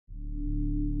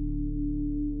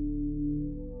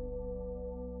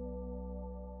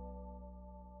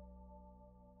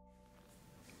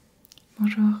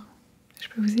Bonjour, je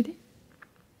peux vous aider?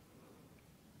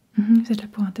 Vous êtes là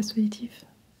pour un test auditif?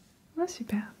 Ouais,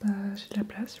 super, bah, j'ai de la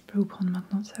place, je peux vous prendre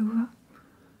maintenant, ça vous va?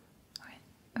 Oui,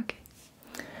 ok.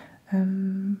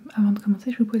 Avant de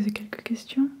commencer, je vais vous poser quelques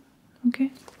questions, ok?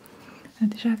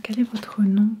 Déjà, quel est votre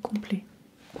nom complet?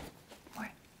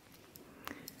 Ouais.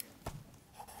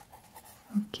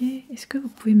 Ok, est-ce que vous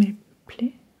pouvez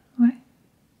m'appeler? Ouais.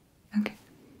 Ok.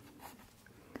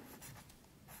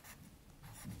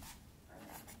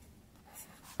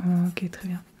 Ok, très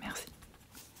bien, merci.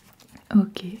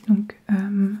 Ok, donc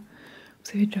vous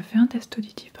avez déjà fait un test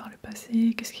auditif par le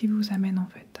passé. Qu'est-ce qui vous amène en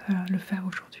fait à le faire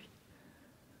aujourd'hui?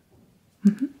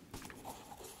 Ok,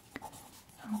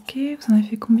 vous en avez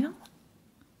fait combien?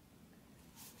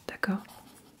 D'accord.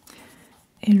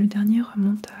 Et le dernier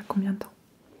remonte à combien de temps?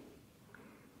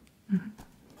 Ok,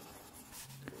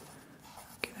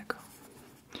 d'accord.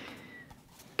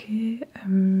 Ok,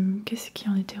 qu'est-ce qui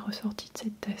en était ressorti de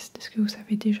ces tests? Est-ce que vous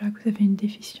savez déjà que vous avez une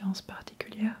déficience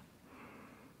particulière?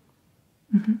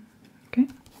 Ok.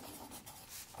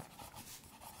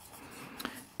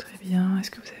 Très bien.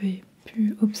 Est-ce que vous avez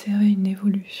pu observer une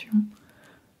évolution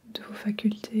de vos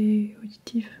facultés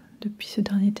auditives depuis ce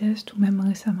dernier test ou même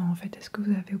récemment en fait? Est-ce que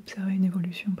vous avez observé une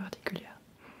évolution particulière?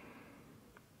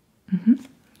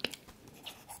 Ok.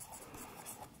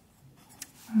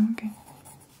 Ok.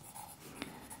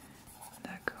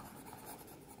 D'accord.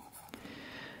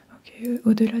 Ok.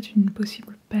 Au-delà d'une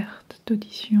possible perte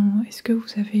d'audition, est-ce que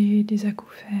vous avez des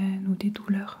acouphènes ou des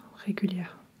douleurs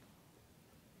régulières?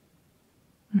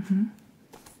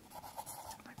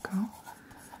 D'accord.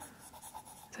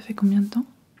 Ça fait combien de temps?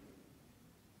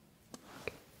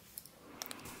 Ok.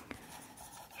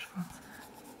 Je vois.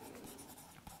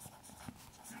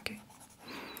 Ok.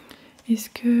 Est-ce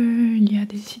qu'il y a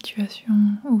des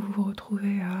situations où vous vous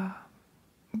retrouvez à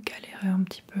galérer un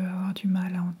petit peu, à avoir du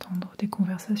mal à entendre des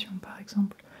conversations par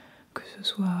exemple, que ce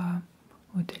soit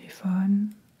au téléphone,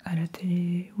 à la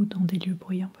télé ou dans des lieux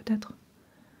bruyants peut-être?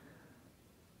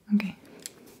 Ok.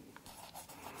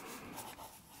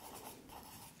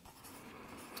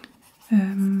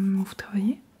 Vous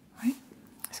travaillez? Oui.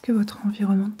 Est-ce que votre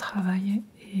environnement de travail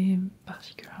est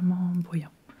particulièrement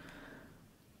bruyant?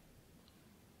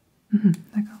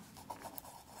 D'accord.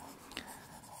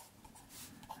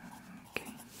 Ok.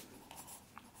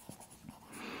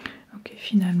 Ok,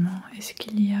 finalement, est-ce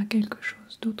qu'il y a quelque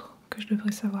chose d'autre que je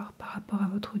devrais savoir par rapport à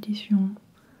votre audition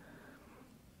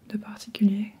de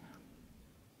particulier?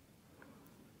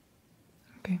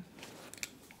 Ok.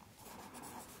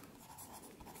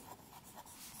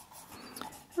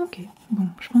 Ok, bon,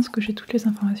 je pense que j'ai toutes les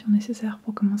informations nécessaires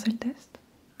pour commencer le test.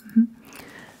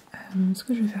 Ce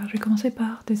que je vais faire, je vais commencer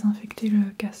par désinfecter le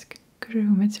casque que je vais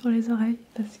vous mettre sur les oreilles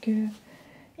parce que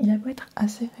il a beau être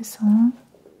assez récent,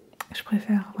 je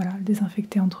préfère voilà, le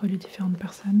désinfecter entre les différentes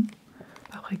personnes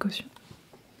par précaution.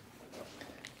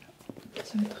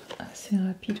 Ça va être assez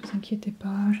rapide, ne vous inquiétez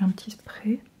pas, j'ai un petit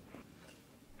spray,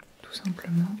 tout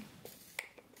simplement.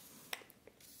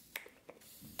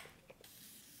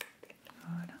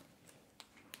 Voilà.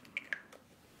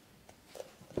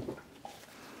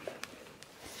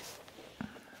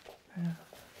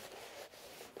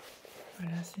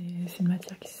 Voilà, c'est une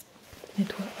matière qui se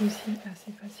nettoie aussi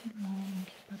assez facilement, donc il n'y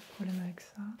a pas de problème avec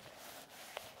ça.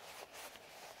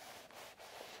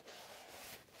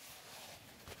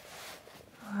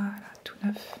 Voilà, tout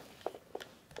neuf.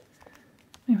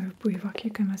 Et ouais, vous pouvez voir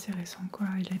qu'il est quand même assez récent, quoi.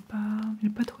 Il n'a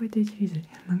pas trop été utilisé,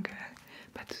 donc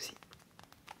pas de souci.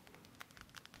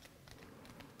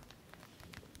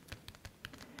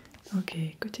 Ok,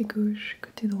 côté gauche,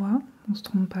 côté droit. On se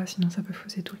trompe pas, sinon ça peut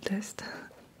fausser tout le test.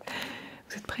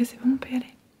 Vous êtes prêts? C'est bon, on peut y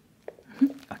aller?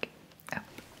 Ok. Hop.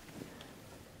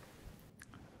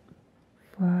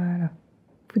 Voilà.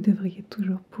 Vous devriez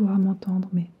toujours pouvoir m'entendre,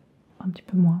 mais un petit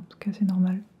peu moins. En tout cas, c'est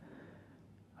normal.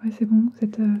 Ouais, c'est bon.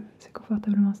 C'est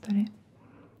confortablement installé.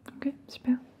 Ok,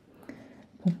 super.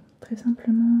 Bon, très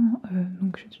simplement,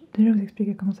 donc je vais déjà vous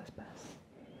expliquer comment ça se passe.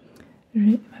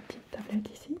 J'ai ma petite tablette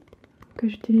ici que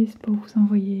j'utilise pour vous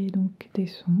envoyer donc des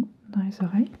sons dans les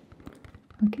oreilles.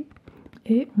 Ok.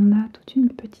 Et on a toute une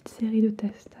petite série de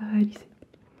tests à réaliser.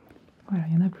 Voilà,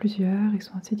 il y en a plusieurs, ils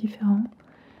sont assez différents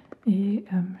et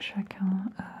chacun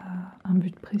a un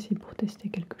but précis pour tester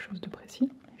quelque chose de précis,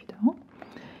 évidemment.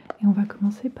 Et on va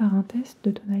commencer par un test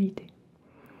de tonalité.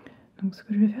 Donc ce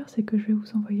que je vais faire, c'est que je vais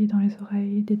vous envoyer dans les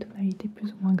oreilles des tonalités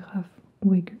plus ou moins graves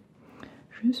ou aiguës,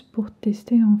 juste pour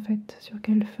tester en fait sur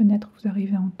quelle fenêtre vous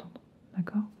arrivez à entendre,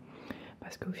 d'accord?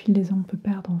 Parce qu'au fil des ans, on peut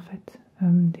perdre en fait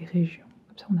des régions.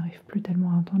 Comme ça, on n'arrive plus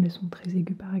tellement à entendre les sons très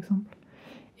aigus par exemple.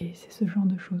 Et c'est ce genre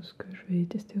de choses que je vais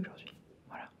tester aujourd'hui.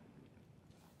 Voilà.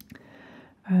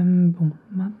 Bon,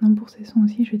 maintenant pour ces sons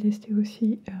aussi, je vais tester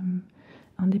aussi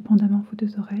indépendamment vos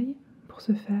deux oreilles. Pour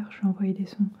ce faire, je vais envoyer des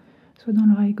sons soit dans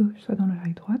l'oreille gauche, soit dans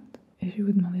l'oreille droite. Et je vais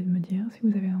vous demander de me dire si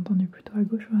vous avez entendu plutôt à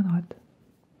gauche ou à droite.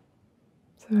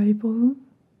 Ça va aller pour vous?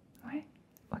 Ouais?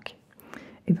 Ok.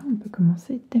 Et bien on peut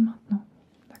commencer dès maintenant,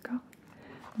 d'accord?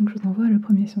 Donc je vous envoie le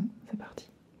premier son, c'est parti.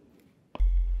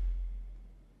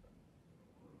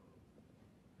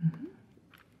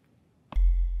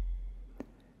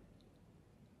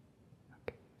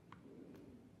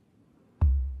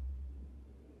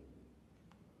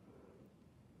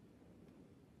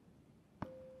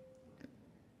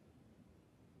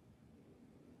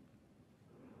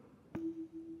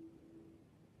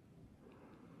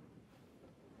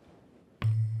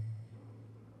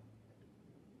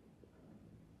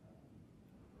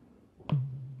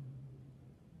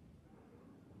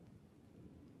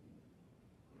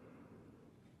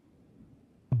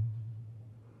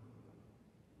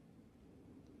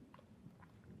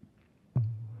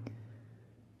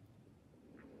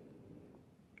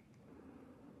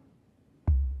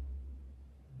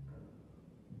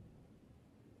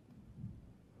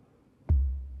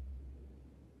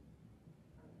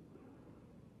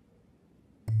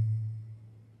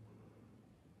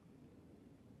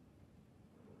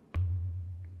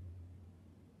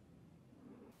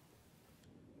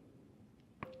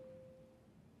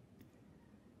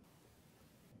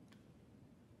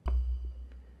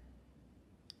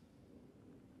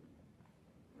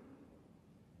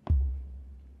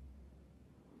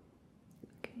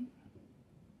 Ok.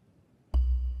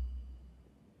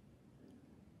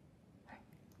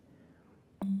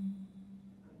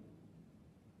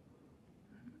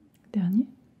 Dernier.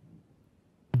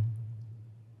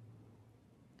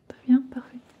 Très bien,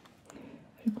 parfait.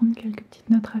 Je vais prendre quelques petites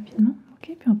notes rapidement,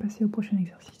 ok, puis on va passer au prochain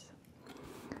exercice.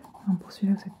 Alors pour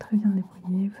celui-là, vous êtes très bien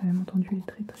débrouillé, vous avez entendu les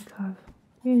très très graves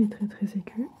et les très très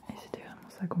aigus, et c'était vraiment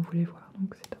ça qu'on voulait voir,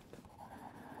 donc c'est top.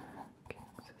 Ok,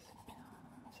 donc ça c'est bien,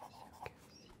 ça c'est ok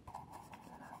aussi.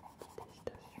 La petite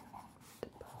hésitation,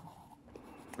 c'était pas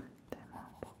tellement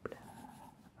un problème.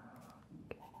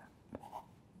 Ok, hop.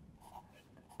 Je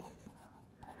note ça.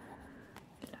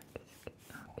 Et là,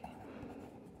 ok.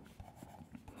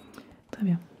 Très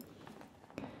bien.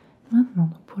 Maintenant,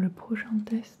 donc pour le prochain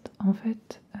test, en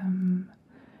fait,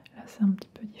 là c'est un petit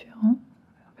peu différent.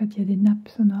 En fait, il y a des nappes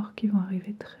sonores qui vont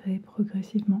arriver très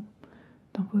progressivement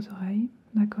dans vos oreilles,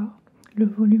 d'accord? Le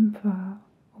volume va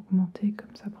augmenter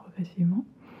comme ça progressivement.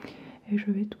 Et je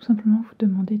vais tout simplement vous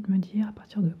demander de me dire à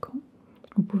partir de quand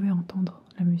vous pouvez entendre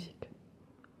la musique.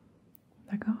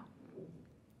 D'accord?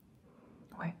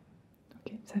 Ouais,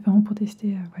 ok. C'est vraiment pour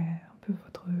tester ouais, un peu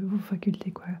vos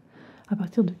facultés, quoi. À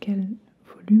partir de quel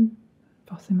volume,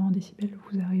 forcément en décibels,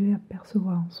 vous arrivez à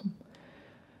percevoir un son.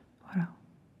 Voilà.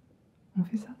 On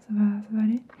fait ça, ça va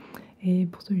aller? Et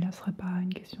pour celui-là, ce ne sera pas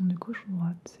une question de gauche ou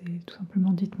droite, c'est tout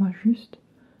simplement dites-moi juste,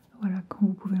 voilà, quand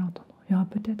vous pouvez l'entendre. Il y aura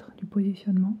peut-être du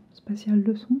positionnement spatial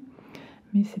de son,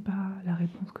 mais c'est pas la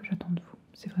réponse que j'attends de vous.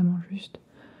 C'est vraiment juste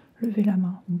lever la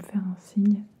main ou me faire un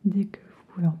signe dès que vous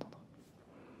pouvez entendre.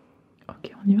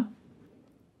 Ok, on y va?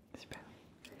 Super.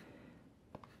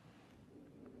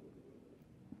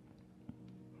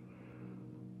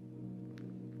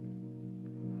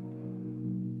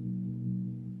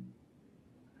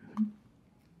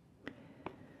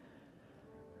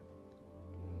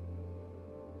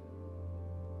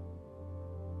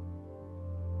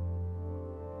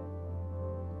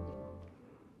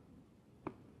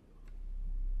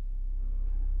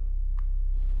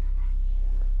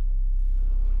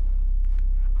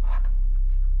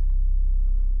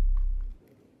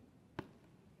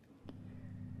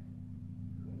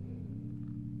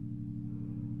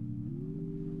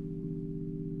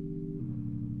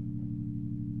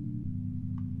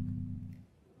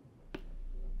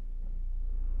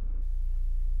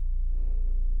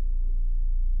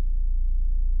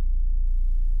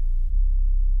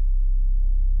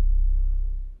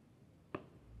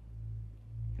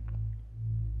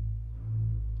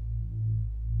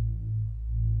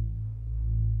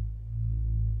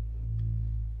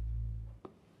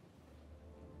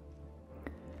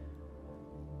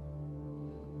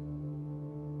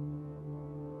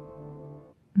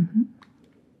 Mhm.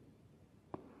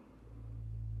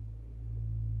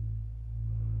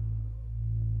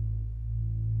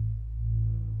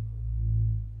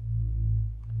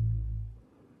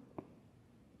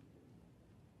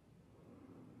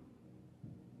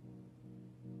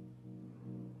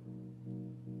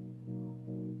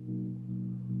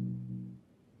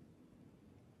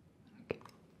 Ok.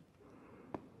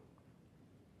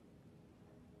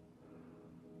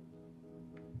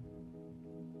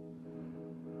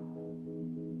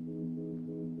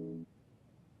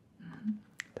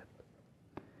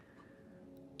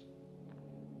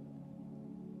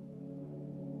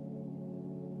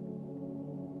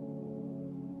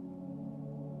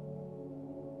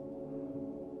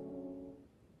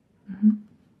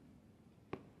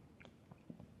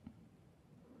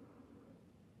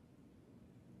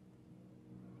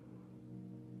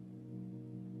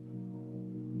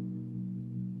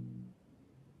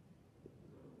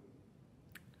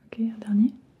 un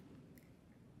dernier.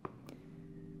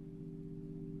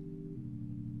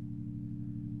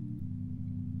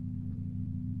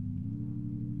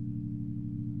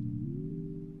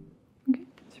 Ok,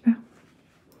 super.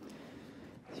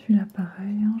 Celui-là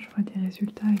pareil, hein, je vois des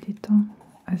résultats et des temps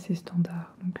assez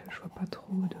standards, donc je vois pas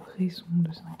trop de raison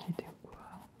de s'inquiéter ou quoi.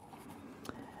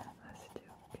 Ah, c'était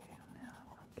ok, on est à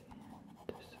ok,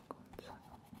 2 secondes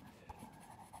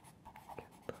 59,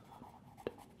 4,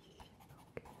 2, ici,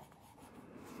 ok.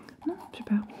 Non,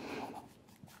 super.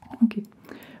 Ok,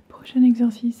 prochain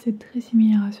exercice, c'est très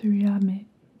similaire à celui-là, mais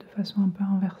de façon un peu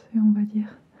inversée, on va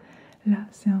dire. Là,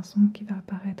 c'est un son qui va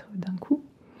apparaître d'un coup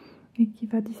et qui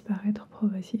va disparaître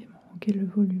progressivement. Ok, le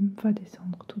volume va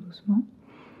descendre tout doucement.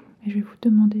 Et je vais vous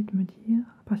demander de me dire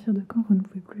à partir de quand vous ne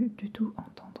pouvez plus du tout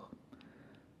entendre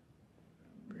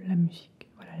la musique,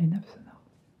 voilà les nappes sonores.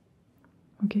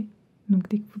 Ok, donc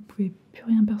dès que vous ne pouvez plus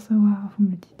rien percevoir, vous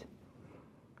me le dites.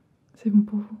 C'est bon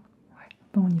pour vous? Ouais,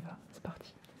 bon on y va, c'est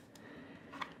parti.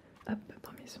 Hop,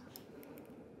 premier son.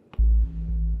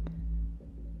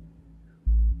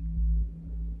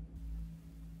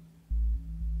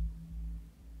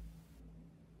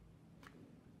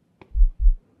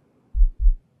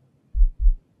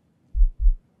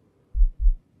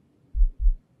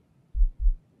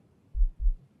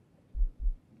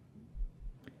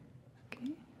 Ok.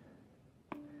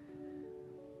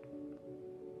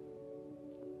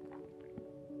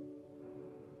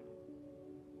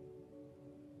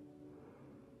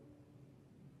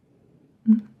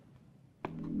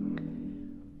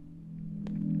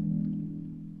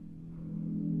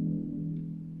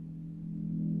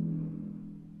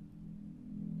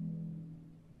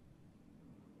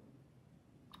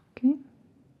 Ok.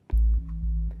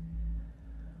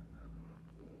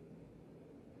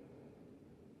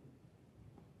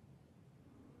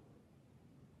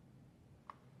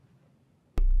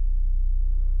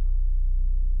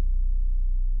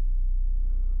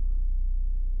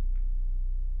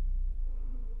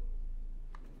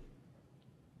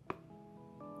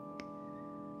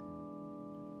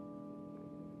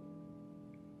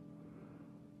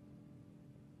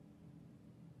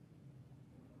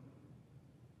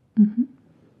 Mhm.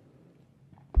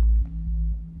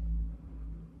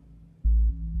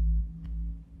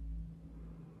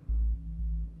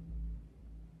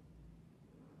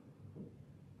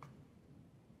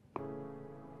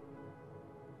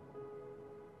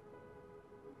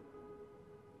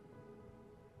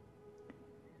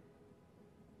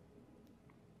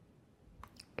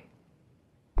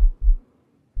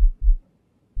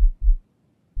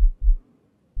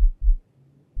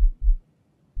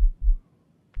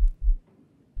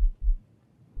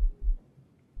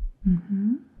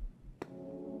 Mhm.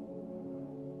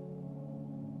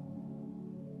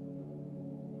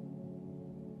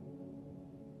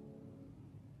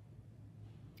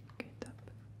 Ok, top.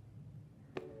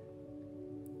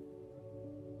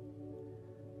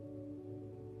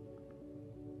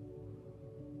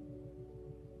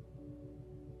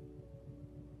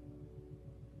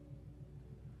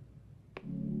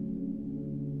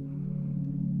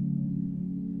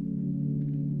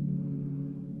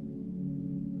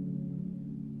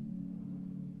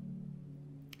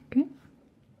 Ok.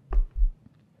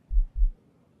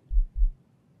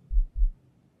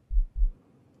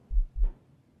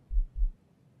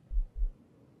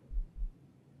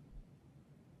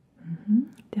 Mhm.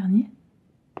 Dernier.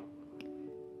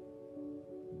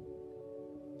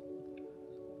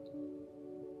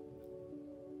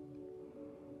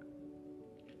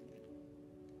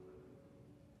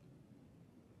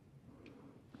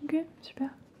 Ok, super.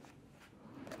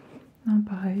 Non,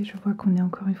 pareil, je vois qu'on est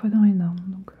encore une fois dans les normes,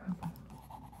 donc bon,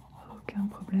 aucun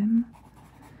problème.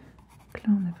 Donc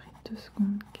là, on a pris 2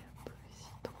 secondes, 4,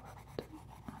 ici, 3, 2,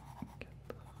 1,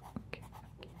 4. Ok,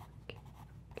 ok, ok,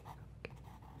 ok,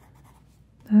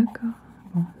 ok. D'accord,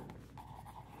 bon.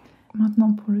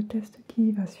 Maintenant, pour le test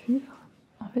qui va suivre,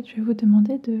 en fait, je vais vous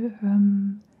demander de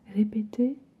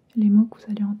répéter les mots que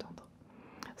vous allez entendre.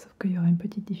 Sauf qu'il y aura une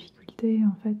petite difficulté,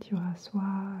 en fait, il y aura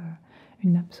soit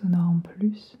une nappe sonore en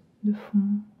plus de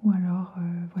fond, ou alors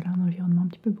voilà, un environnement un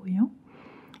petit peu bruyant,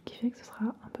 qui fait que ce sera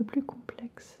un peu plus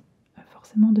complexe,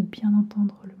 forcément, de bien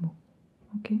entendre le mot.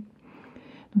 Ok,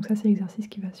 donc ça, c'est l'exercice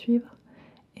qui va suivre,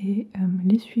 et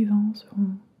les suivants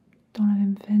seront dans la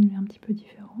même veine, mais un petit peu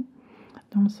différents,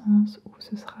 dans le sens où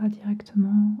ce sera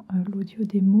directement l'audio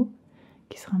des mots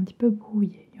qui sera un petit peu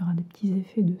brouillé. Il y aura des petits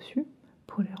effets dessus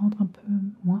pour les rendre un peu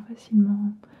moins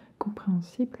facilement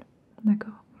compréhensibles,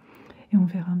 d'accord? Et on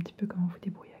verra un petit peu comment vous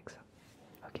débrouiller avec ça.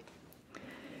 Ok.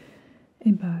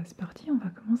 Et bah c'est parti, on va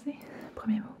commencer.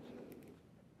 Premier mot.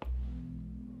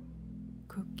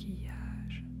 Coquille.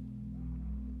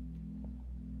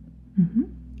 Mhm.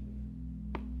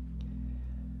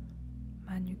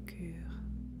 Manucure.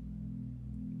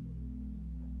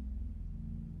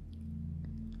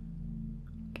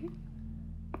 Ok.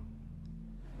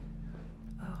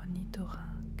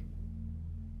 Ornithorynque.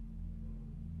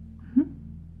 Mhm.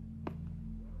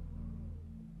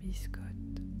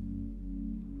 Biscotte.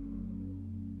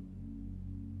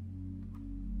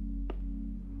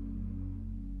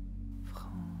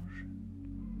 Frange.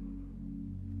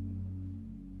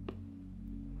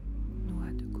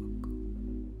 Noix de coco.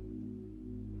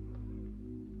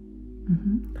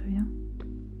 Mhm, très bien.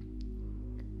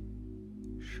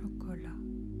 Chocolat.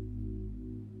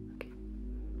 Ok.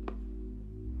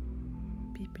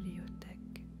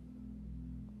 Bibliothèque.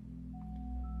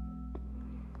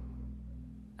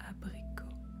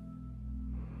 Abricot.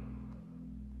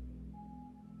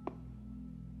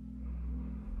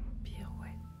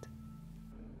 Pirouette.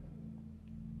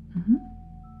 Mhm.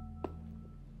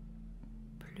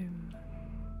 Plume.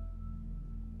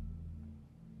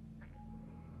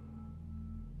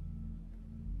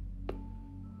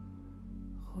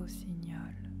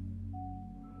 Rossignol.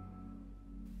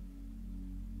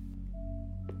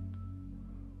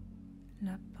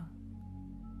 Lapin.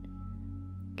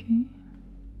 Ok.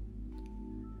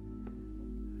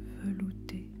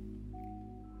 Velouté.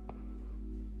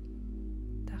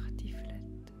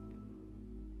 Tartiflette.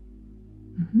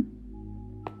 Mhm.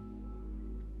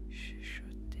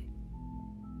 Chuchoter.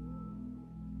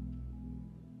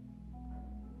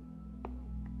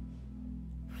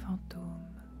 Fantôme.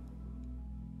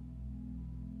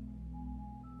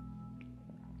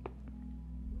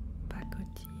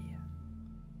 Pacotille.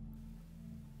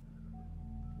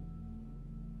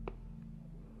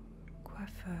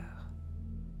 Coiffeur.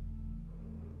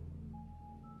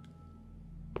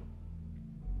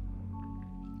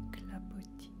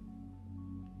 Clapotis.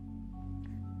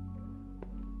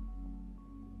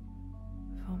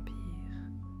 Vampire.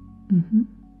 Mhm.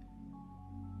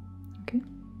 Ok.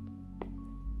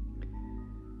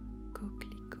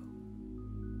 Coquelicot.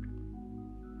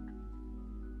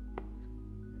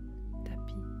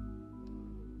 Tapis.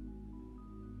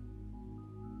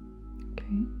 Ok.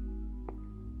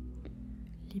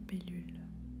 Libellule.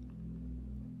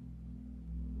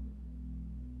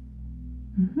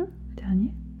 Mhm.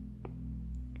 Dernier.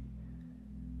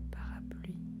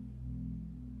 Parapluie.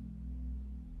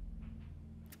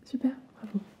 Super,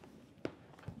 bravo.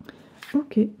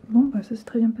 Ok, bon bah ça s'est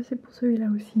très bien passé pour celui-là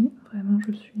aussi. Vraiment,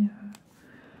 je suis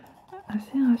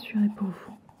assez rassurée pour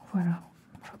vous. Voilà,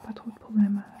 je vois pas trop de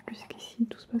problèmes jusqu'ici,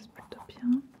 tout se passe plutôt bien.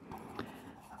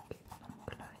 Ok,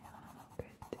 donc là il y a un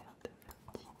enquête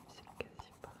interverti, c'est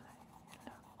quasi pareil.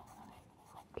 Là on est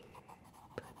ok,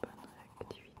 très bonne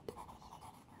réactivité ici.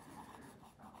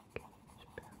 Ok,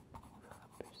 super, on verra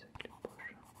plus avec le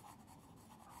prochain.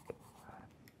 Ok, voilà.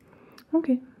 Ok,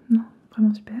 non,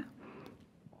 vraiment super.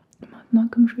 Maintenant,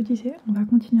 comme je vous disais, on va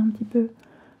continuer un petit peu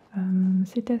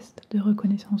ces tests de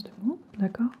reconnaissance de mots,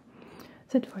 d'accord?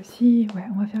 Cette fois-ci, ouais,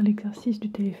 on va faire l'exercice du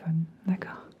téléphone,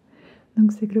 d'accord?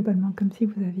 Donc c'est globalement comme si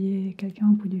vous aviez quelqu'un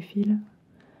au bout du fil,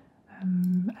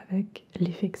 avec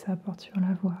l'effet que ça apporte sur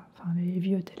la voix, enfin les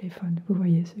vieux téléphones, vous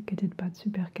voyez, ceux qui n'étaient pas de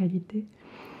super qualité.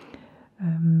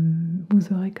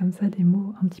 Vous aurez comme ça des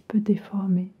mots un petit peu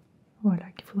déformés, voilà,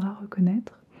 qu'il faudra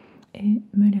reconnaître et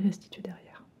me les restituer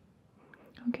derrière.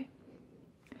 Ok?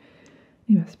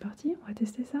 Et bien c'est parti, on va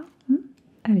tester ça.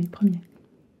 Allez, premier.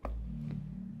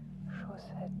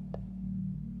 Chaussette.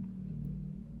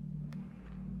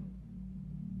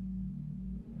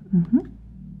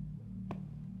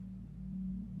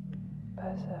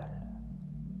 Puzzle.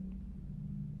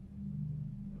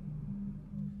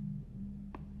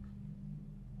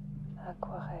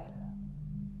 Aquarelle.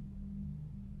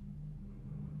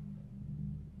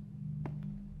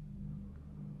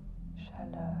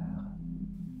 Chaleur.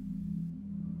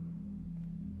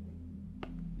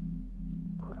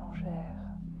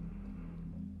 Boulangère.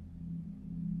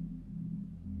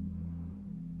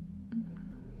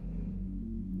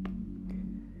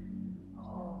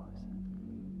 Rose.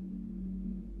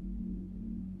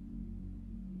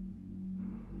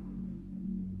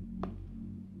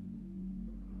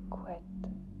 Couette.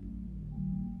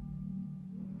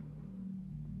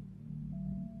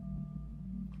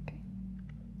 Okay.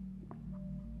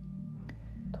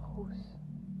 Trousse.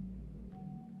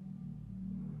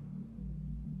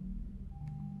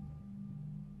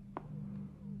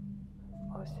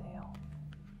 Océan.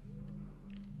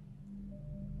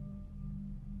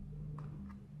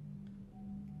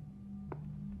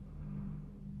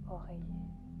 Oreiller.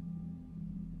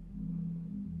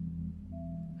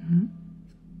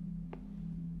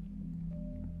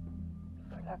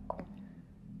 Flacon.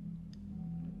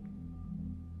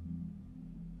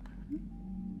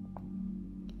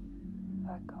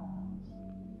 vacances,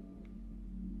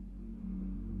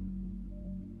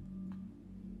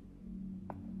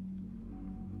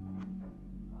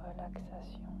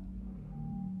 relaxation,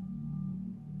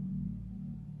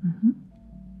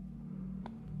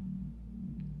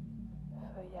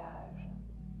 feuillage,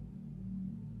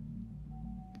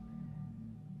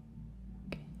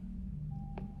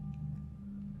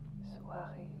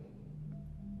 soirée,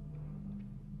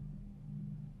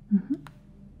 lit,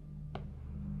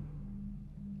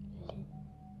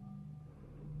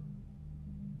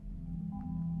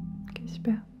 ok,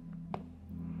 super,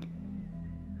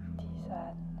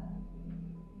 tisane,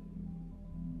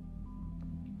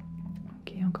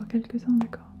 ok, encore quelques-uns,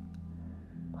 d'accord,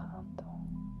 printemps,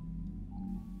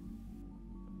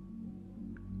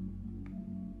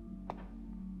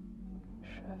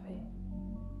 chevet,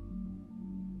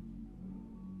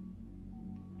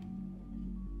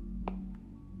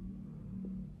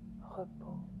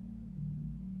 repos.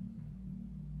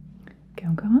 Ok,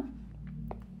 encore un.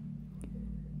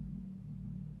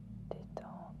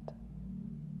 Détente.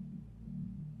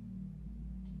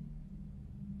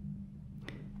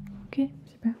 Ok,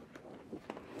 super.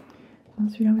 Bon,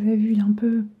 celui-là, vous avez vu, il est un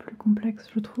peu plus complexe,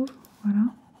 je trouve. Voilà.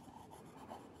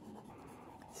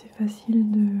 C'est facile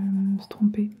de se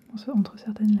tromper entre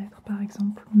certaines lettres, par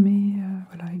exemple. Mais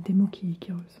voilà, avec des mots qui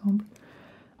ressemblent.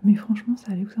 Mais franchement,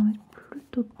 ça allait, vous en être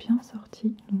plutôt bien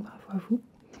sorti. Donc bravo à vous.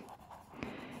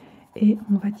 Et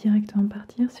on va directement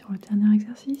partir sur le dernier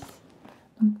exercice.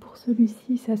 Donc pour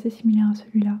celui-ci, c'est assez similaire à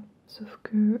celui-là, sauf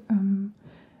que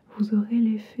vous aurez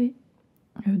l'effet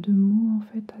de mots en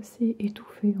fait assez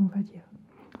étouffés, on va dire.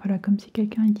 Voilà, comme si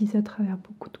quelqu'un disait à travers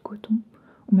beaucoup de coton,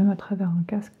 ou même à travers un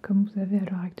casque comme vous avez à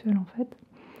l'heure actuelle en fait.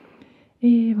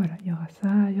 Et voilà, il y aura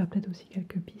ça, il y aura peut-être aussi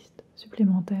quelques pistes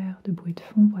supplémentaires de bruit de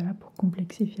fond, voilà, pour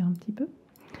complexifier un petit peu.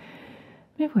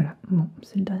 Mais voilà, bon,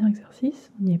 c'est le dernier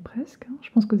exercice, on y est presque, hein. Je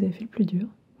pense que vous avez fait le plus dur.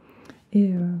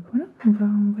 Et voilà,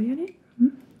 on va y aller.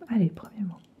 Allez, premier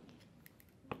mot.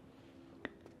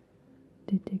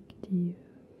 Détective.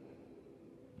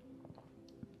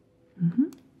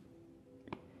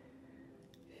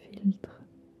 Filtre.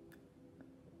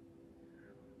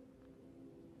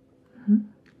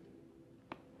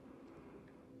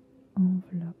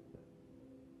 Enveloppe.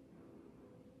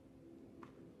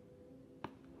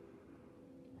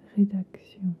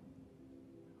 Rédaction.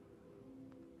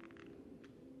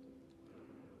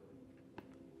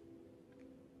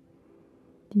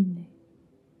 Dîner.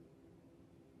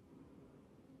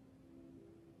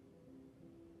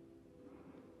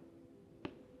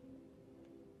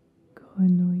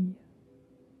 Grenouille.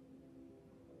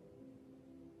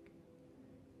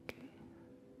 Okay.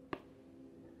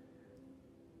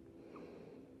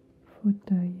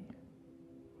 Fauteuil.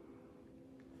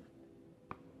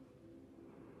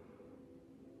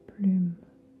 Plume.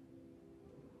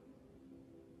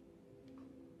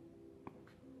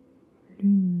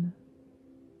 Lune.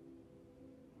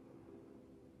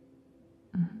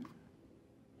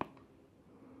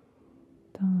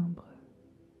 Timbre.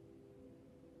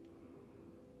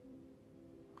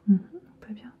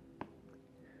 Très bien.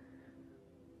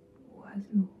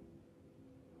 Oiseau.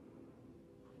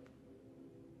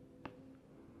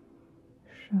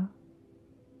 Chat.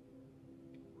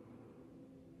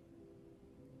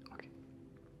 Ok.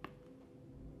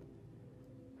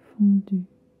 Fondu.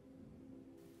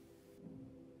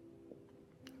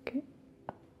 Ok.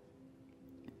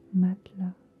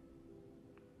 Matelas.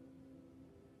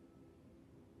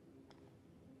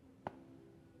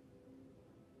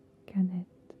 Canette.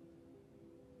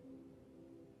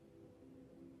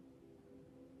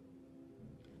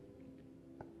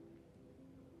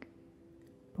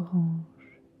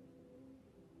 Branche.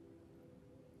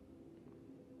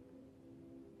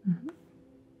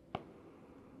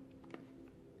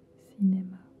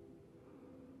 Cinéma.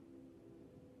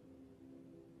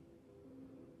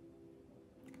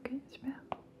 Ok, super.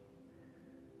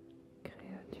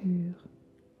 Créature.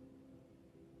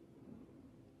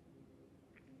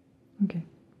 Ok.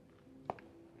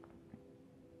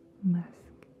 Masque.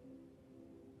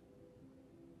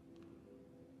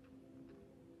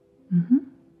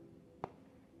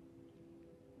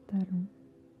 Talon.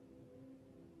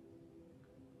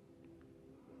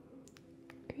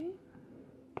 Ok.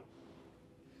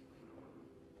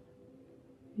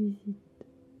 Visite.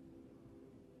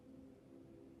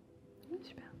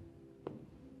 Super.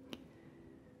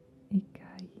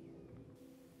 Écaille.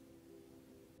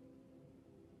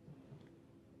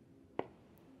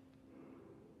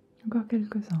 Encore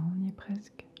quelques-uns, on y est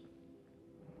presque.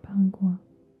 Pingouin.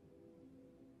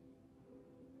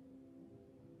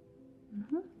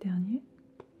 Dernier.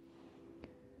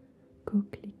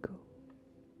 Coquelicot.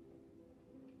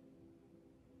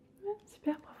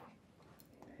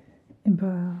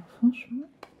 Bah franchement,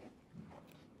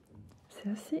 c'est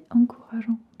assez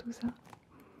encourageant tout ça.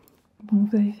 Bon,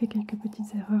 vous avez fait quelques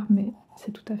petites erreurs, mais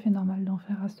c'est tout à fait normal d'en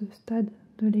faire à ce stade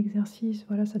de l'exercice.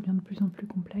 Voilà, ça devient de plus en plus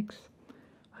complexe.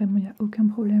 Vraiment, il n'y a aucun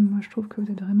problème. Moi, je trouve que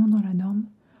vous êtes vraiment dans la norme,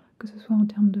 que ce soit en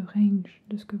termes de range,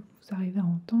 de ce que vous arrivez à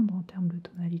entendre, en termes de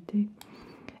tonalité,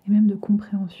 et même de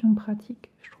compréhension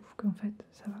pratique. Je trouve qu'en fait,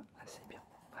 ça va assez bien.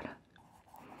 Voilà.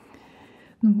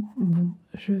 Donc, bon,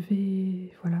 je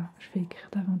vais écrire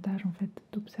davantage en fait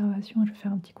d'observations. Je vais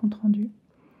faire un petit compte rendu.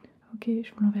 Ok,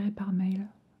 je vous l'enverrai par mail.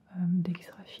 Dès qu'il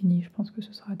sera fini, je pense que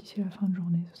ce sera d'ici la fin de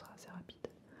journée, ce sera assez rapide.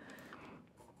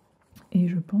 Et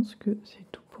je pense que c'est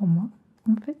tout pour moi,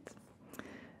 en fait.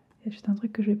 Il y a juste un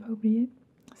truc que je vais pas oublier,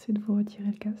 c'est de vous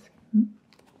retirer le casque.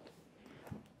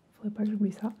 Faudrait pas que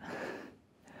j'oublie ça.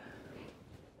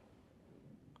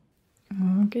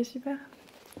 Ok, super.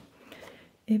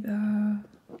 Et bah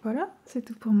voilà, c'est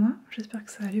tout pour moi. J'espère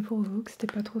que ça allait pour vous, que c'était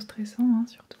pas trop stressant, hein,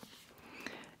 surtout.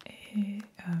 Et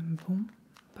bon,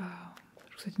 bah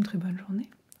je vous souhaite une très bonne journée.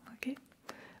 Ok,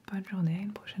 bonne journée, à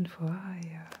une prochaine fois et